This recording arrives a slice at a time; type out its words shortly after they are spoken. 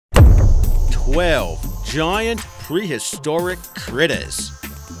12 giant prehistoric critters.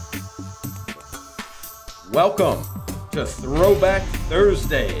 Welcome to Throwback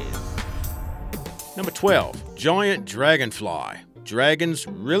Thursdays. Number 12, giant dragonfly. Dragons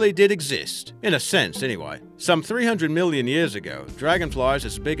really did exist, in a sense anyway. Some 300 million years ago, dragonflies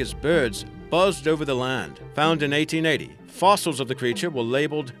as big as birds buzzed over the land. Found in 1880, fossils of the creature were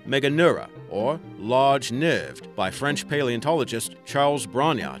labeled meganeura, or large-nerved, by French paleontologist Charles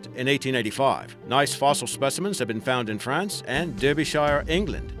Brongniart in 1885. Nice fossil specimens have been found in France and Derbyshire,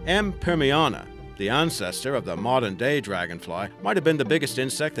 England. M. permiana, the ancestor of the modern-day dragonfly, might have been the biggest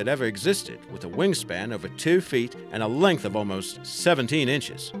insect that ever existed, with a wingspan over 2 feet and a length of almost 17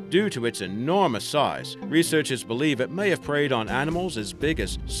 inches. Due to its enormous size, researchers believe it may have preyed on animals as big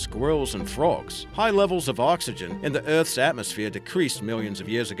as squirrels and frogs. High levels of oxygen in the Earth's atmosphere decreased millions of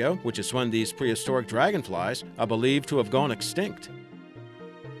years ago, which is when these prehistoric dragonflies are believed to have gone extinct.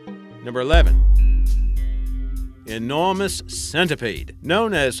 Number 11. Enormous centipede.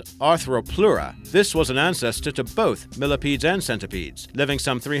 Known as arthropod, this was an ancestor to both millipedes and centipedes, living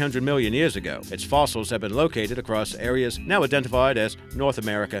some 300 million years ago. Its fossils have been located across areas now identified as North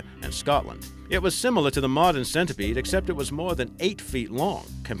America and Scotland. It was similar to the modern centipede, except it was more than 8 feet long.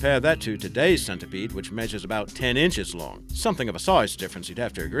 Compare that to today's centipede, which measures about 10 inches long. Something of a size difference, you'd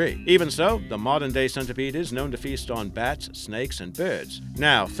have to agree. Even so, the modern-day centipede is known to feast on bats, snakes, and birds.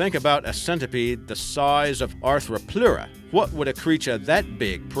 Now, think about a centipede the size of arthropod. What would a creature that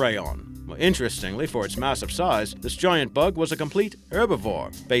big prey on? Well, interestingly, for its massive size, this giant bug was a complete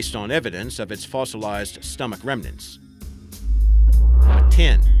herbivore, based on evidence of its fossilized stomach remnants. Number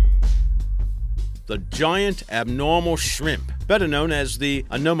 10. The giant abnormal shrimp, better known as the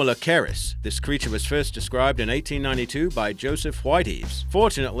Anomalocaris. This creature was first described in 1892 by Joseph Whiteheaves.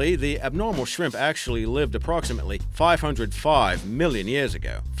 Fortunately, the abnormal shrimp actually lived approximately 505 million years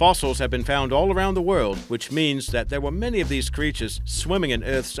ago. Fossils have been found all around the world, which means that there were many of these creatures swimming in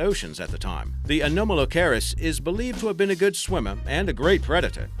Earth's oceans at the time. The Anomalocaris is believed to have been a good swimmer and a great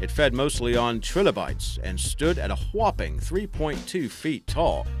predator. It fed mostly on trilobites and stood at a whopping 3.2 feet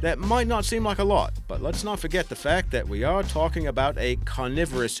tall. That might not seem like a lot, but let's not forget the fact that we are talking about a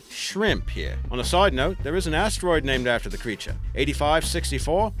carnivorous shrimp here. On a side note, there is an asteroid named after the creature,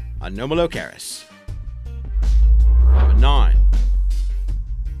 8564 Anomalocaris. Number 9.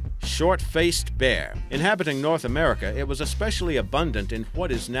 Short-faced bear. Inhabiting North America, it was especially abundant in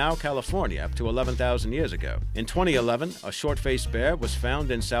what is now California up to 11,000 years ago. In 2011, a short-faced bear was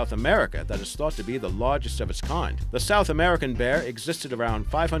found in South America that is thought to be the largest of its kind. The South American bear existed around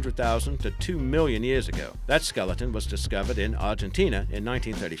 500,000 to 2 million years ago. That skeleton was discovered in Argentina in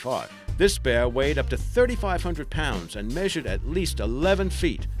 1935. This bear weighed up to 3,500 pounds and measured at least 11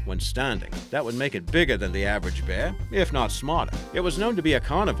 feet when standing. That would make it bigger than the average bear, if not smarter. It was known to be a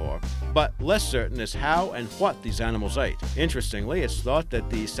carnivore, but less certain is how and what these animals ate. Interestingly, it's thought that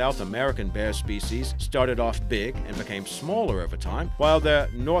the South American bear species started off big and became smaller over time, while their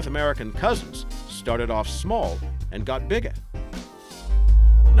North American cousins started off small and got bigger.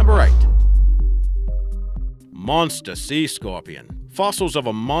 Number 8. Monster sea scorpion. Fossils of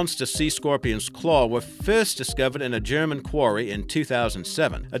a monster sea scorpion's claw were first discovered in a German quarry in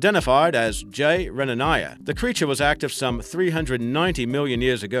 2007. Identified as J.rhenaniae, the creature was active some 390 million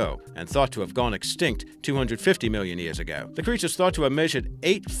years ago and thought to have gone extinct 250 million years ago. The creature is thought to have measured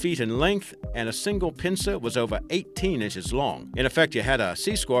 8 feet in length, and a single pincer was over 18 inches long. In effect, you had a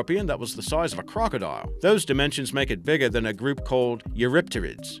sea scorpion that was the size of a crocodile. Those dimensions make it bigger than a group called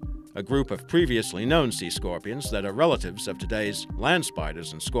eurypterids, a group of previously known sea scorpions that are relatives of today's land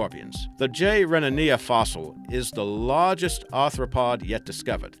spiders and scorpions. The J.rhenaniae fossil is the largest arthropod yet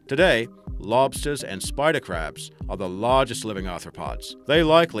discovered. Today, lobsters and spider crabs are the largest living arthropods. They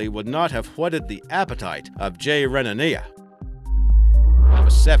likely would not have whetted the appetite of J.rhenaniae. Number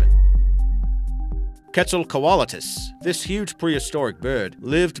 7. Quetzalcoatlus. This huge prehistoric bird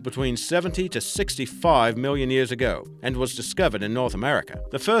lived between 70 to 65 million years ago and was discovered in North America.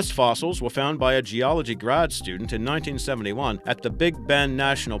 The first fossils were found by a geology grad student in 1971 at the Big Bend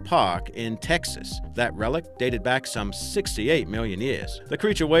National Park in Texas. That relic dated back some 68 million years. The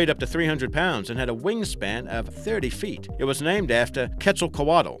creature weighed up to 300 pounds and had a wingspan of 30 feet. It was named after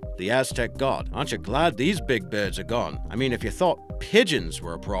Quetzalcoatl, the Aztec god. Aren't you glad these big birds are gone? I mean, if you thought pigeons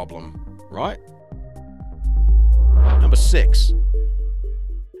were a problem, right? Number 6.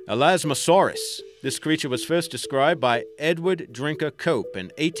 Elasmosaurus. This creature was first described by Edward Drinker Cope in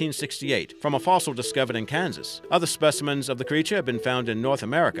 1868 from a fossil discovered in Kansas. Other specimens of the creature have been found in North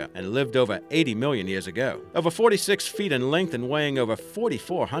America and lived over 80 million years ago. Over 46 feet in length and weighing over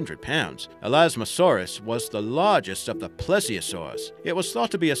 4,400 pounds, Elasmosaurus was the largest of the plesiosaurs. It was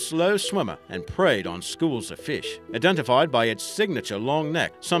thought to be a slow swimmer and preyed on schools of fish. Identified by its signature long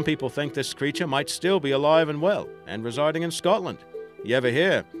neck, some people think this creature might still be alive and well and residing in Scotland. You ever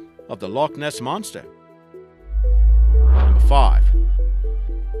hear of the Loch Ness Monster? Number 5.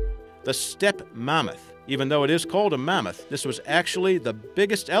 The steppe mammoth. Even though it is called a mammoth, this was actually the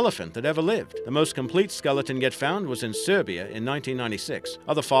biggest elephant that ever lived. The most complete skeleton yet found was in Serbia in 1996.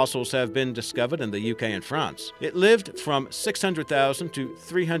 Other fossils have been discovered in the UK and France. It lived from 600,000 to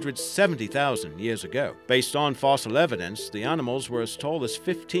 370,000 years ago. Based on fossil evidence, the animals were as tall as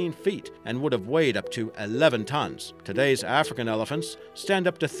 15 feet and would have weighed up to 11 tons. Today's African elephants stand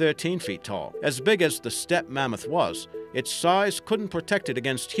up to 13 feet tall. As big as the steppe mammoth was, its size couldn't protect it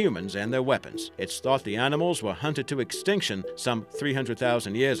against humans and their weapons. It's thought the animals were hunted to extinction some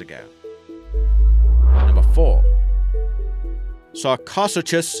 300,000 years ago. Number 4.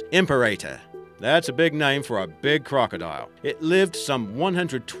 Sarcosuchus imperator. That's a big name for a big crocodile. It lived some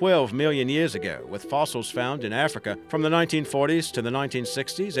 112 million years ago, with fossils found in Africa from the 1940s to the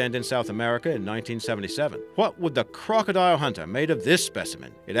 1960s and in South America in 1977. What would the crocodile hunter made of this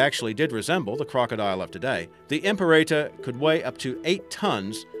specimen? It actually did resemble the crocodile of today. The imperator could weigh up to 8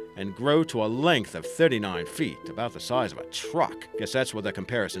 tons and grow to a length of 39 feet, about the size of a truck. Guess that's where the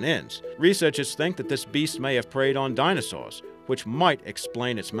comparison ends. Researchers think that this beast may have preyed on dinosaurs, which might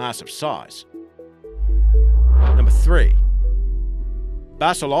explain its massive size. Number 3.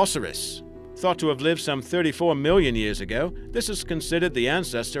 Basilosaurus. Thought to have lived some 34 million years ago, this is considered the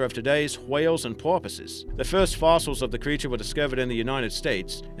ancestor of today's whales and porpoises. The first fossils of the creature were discovered in the United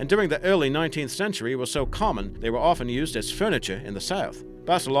States, and during the early 19th century were so common they were often used as furniture in the South.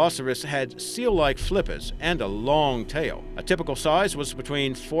 Basilosaurus had seal-like flippers and a long tail. A typical size was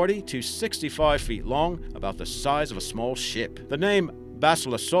between 40 to 65 feet long, about the size of a small ship. The name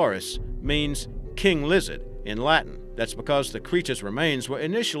Basilosaurus means king lizard in Latin. That's because the creature's remains were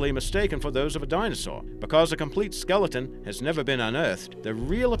initially mistaken for those of a dinosaur. Because a complete skeleton has never been unearthed, the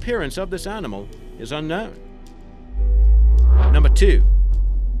real appearance of this animal is unknown. Number 2.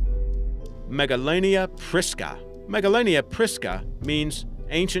 Megalania prisca. Megalania prisca means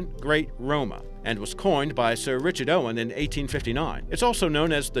ancient great Roma and was coined by Sir Richard Owen in 1859. It's also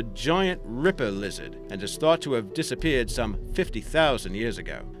known as the giant ripper lizard and is thought to have disappeared some 50,000 years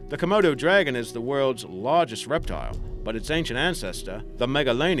ago. The Komodo dragon is the world's largest reptile, but its ancient ancestor, the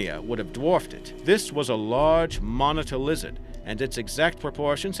Megalania, would have dwarfed it. This was a large monitor lizard, and its exact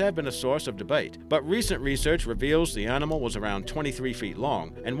proportions have been a source of debate. But recent research reveals the animal was around 23 feet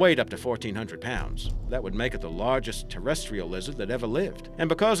long and weighed up to 1,400 pounds. That would make it the largest terrestrial lizard that ever lived. And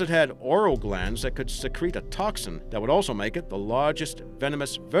because it had oral glands that could secrete a toxin, that would also make it the largest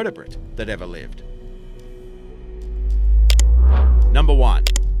venomous vertebrate that ever lived. Number 1.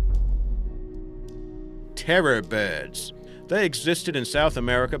 Terror birds. They existed in South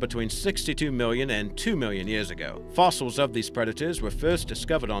America between 62 million and 2 million years ago. Fossils of these predators were first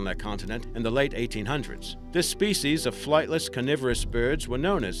discovered on that continent in the late 1800s. This species of flightless carnivorous birds were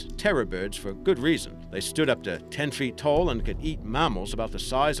known as terror birds for good reason. They stood up to 10 feet tall and could eat mammals about the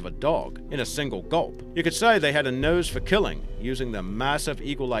size of a dog in a single gulp. You could say they had a nose for killing. Using the massive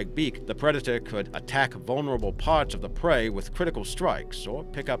eagle-like beak, the predator could attack vulnerable parts of the prey with critical strikes, or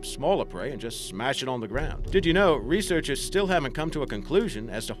pick up smaller prey and just smash it on the ground. Did you know researchers still haven't come to a conclusion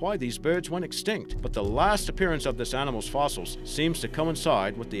as to why these birds went extinct, but the last appearance of this animal's fossils seems to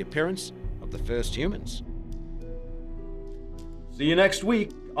coincide with the appearance of the first humans. See you next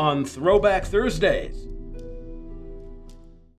week on Throwback Thursdays.